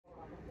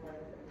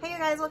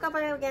guys, welcome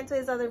back again to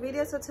this other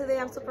video. So today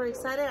I'm super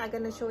excited. I'm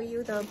gonna show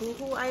you the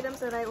BooHoo items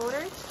that I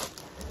ordered.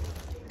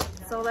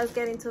 So let's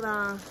get into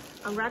the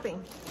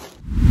unwrapping.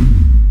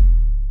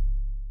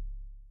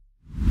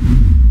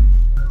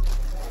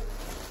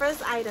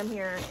 First item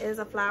here is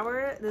a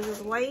flower. This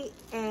is white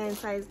and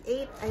size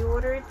 8. I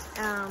ordered.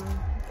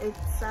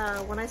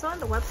 When I saw it on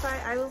the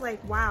website, I was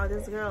like, wow,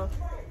 this girl,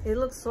 it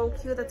looks so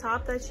cute, the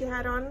top that she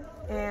had on,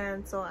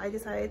 and so I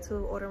decided to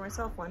order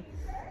myself one.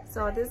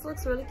 So this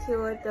looks really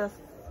cute. The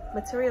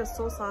material is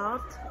so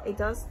soft. It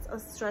does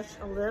stretch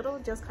a little,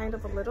 just kind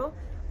of a little,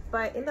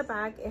 but in the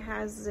back it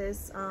has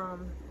this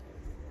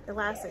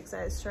elastics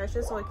that it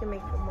stretches so it can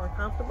make it more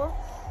comfortable.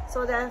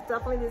 So that's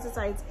definitely, this is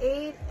size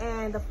 8,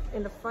 and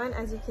in the front,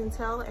 as you can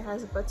tell, it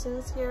has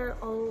buttons here,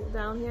 all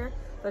down here,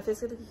 but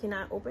physically you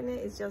cannot open it.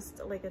 It's just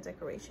like a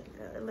decoration,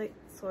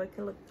 so it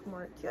can look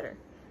more cuter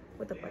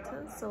with the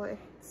buttons. So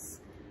it's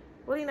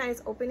really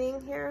nice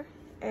opening here.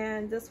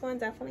 And this one,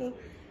 definitely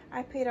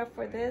I paid up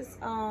for this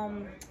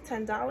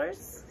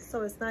 $10,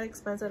 so it's not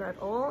expensive at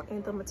all,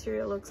 and the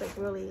material looks like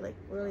really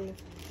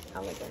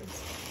elegant.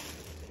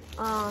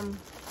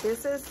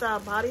 This is a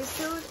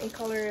bodysuit in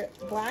color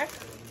black.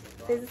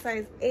 This is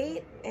size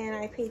 8, and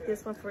I paid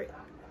this one for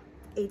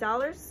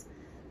 $8.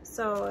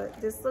 So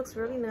this looks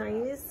really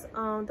nice.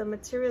 The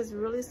material is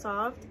really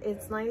soft.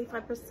 It's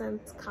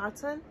 95%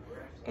 cotton,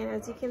 and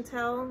as you can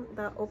tell,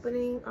 the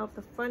opening of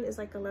the front is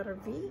like a letter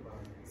V,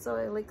 so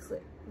it looks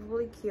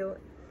really cute.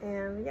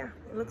 And yeah,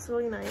 it looks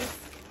really nice.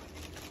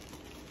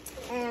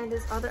 And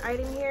this other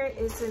item here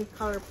is in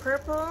color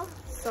purple.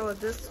 So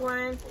this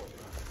one,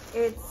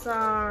 it's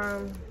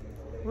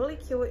really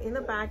cute. In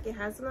the back, it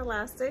has an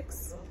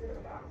elastics.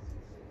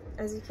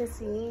 As you can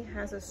see, it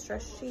has a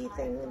stretchy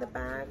thing in the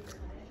back.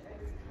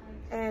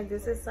 And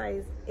this is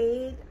size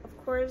 8,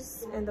 of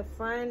course. In the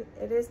front,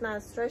 it is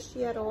not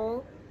stretchy at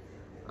all.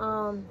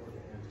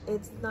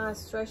 It's not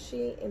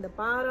stretchy in the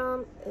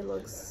bottom. It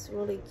looks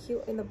really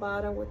cute in the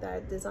bottom with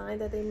that design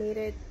that they made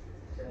it.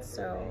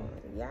 So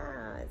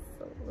yeah, it's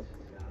look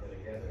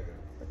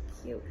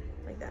cute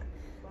like that.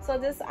 So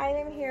this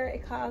item here,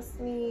 it cost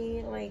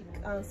me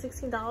like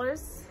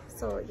 $16.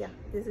 So yeah,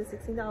 this is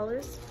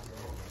 $16.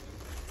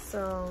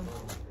 So,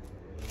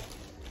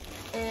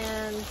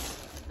 and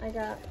I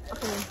got,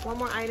 okay, one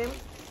more item.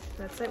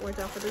 That's it, we're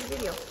done for this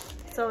video.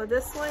 So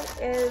this one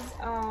is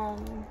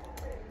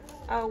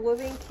a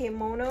woven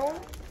kimono,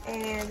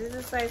 and this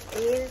is size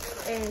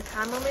 8 in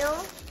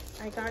chamomile.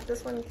 I got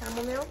this one in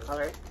chamomile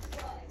color.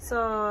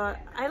 So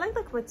I like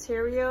the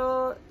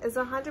material. It's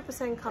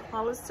 100%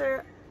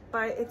 polyester,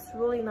 but it's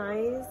really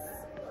nice.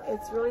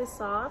 It's really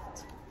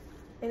soft,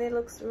 and it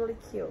looks really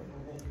cute.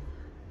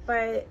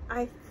 But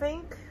I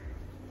think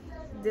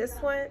this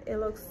one, it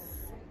looks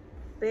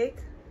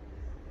big.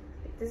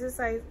 This is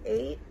size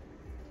 8,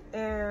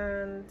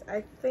 and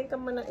I think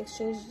I'm gonna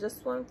exchange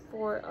this one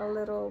for a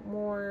little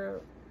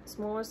more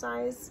smaller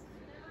size.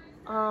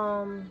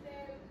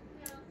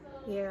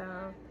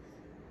 Yeah,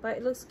 but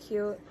it looks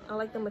cute. I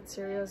like the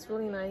material. It's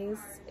really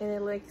nice, and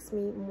it likes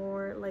me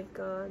more like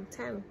a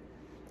tan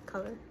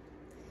color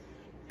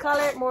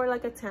more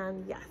like a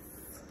tan. Yes.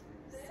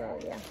 So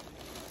yeah.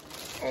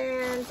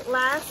 And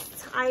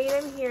last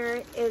item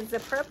here is the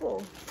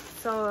purple.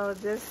 So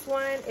this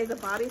one is a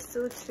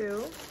bodysuit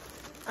too.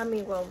 I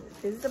mean, well,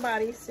 this is a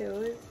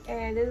bodysuit,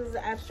 and this is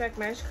the abstract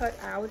mesh cut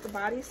out the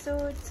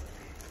bodysuit,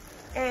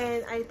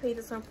 and I paid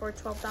this one for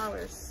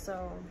 $12.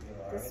 So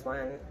this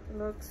one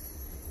looks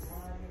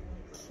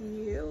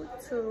cute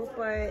too,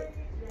 but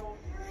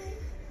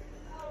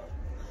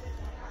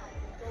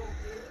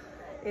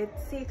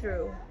it's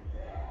see-through.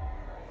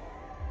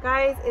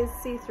 Guys, it's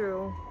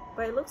see-through,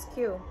 but it looks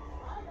cute.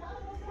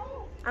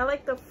 I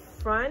like the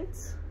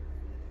front,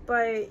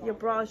 but your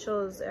bra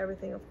shows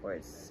everything, of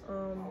course.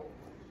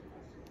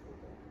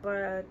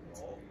 But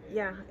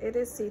yeah, it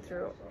is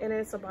see-through, and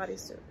it's a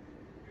bodysuit.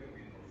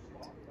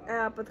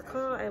 But the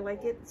color, I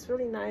like it. It's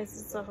really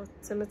nice.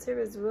 The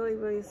material is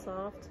really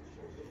soft,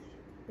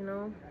 you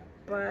know,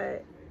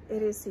 but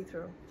it is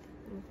see-through.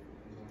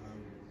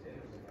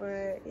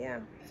 But yeah,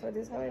 so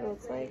this is how it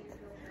looks like.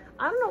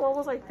 I don't know what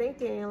was I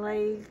thinking.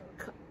 Like,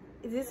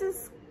 this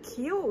is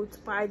cute,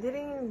 but I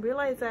didn't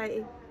realize that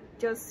it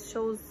just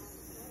shows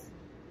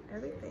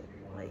everything.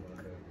 Like,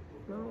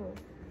 no.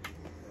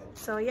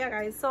 So yeah,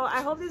 guys, so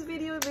I hope this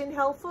video has been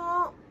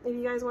helpful. If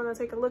you guys want to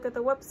take a look at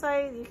the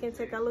website, you can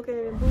take a look at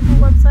it in BooHoo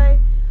website.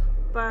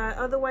 But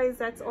otherwise,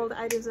 that's all the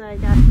items that I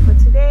got for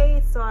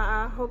today. So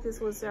I hope this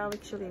was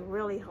actually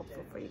really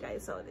helpful for you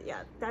guys. So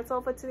yeah, that's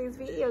all for today's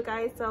video,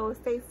 guys. So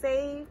stay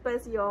safe.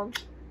 Bless you all.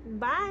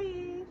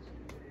 Bye.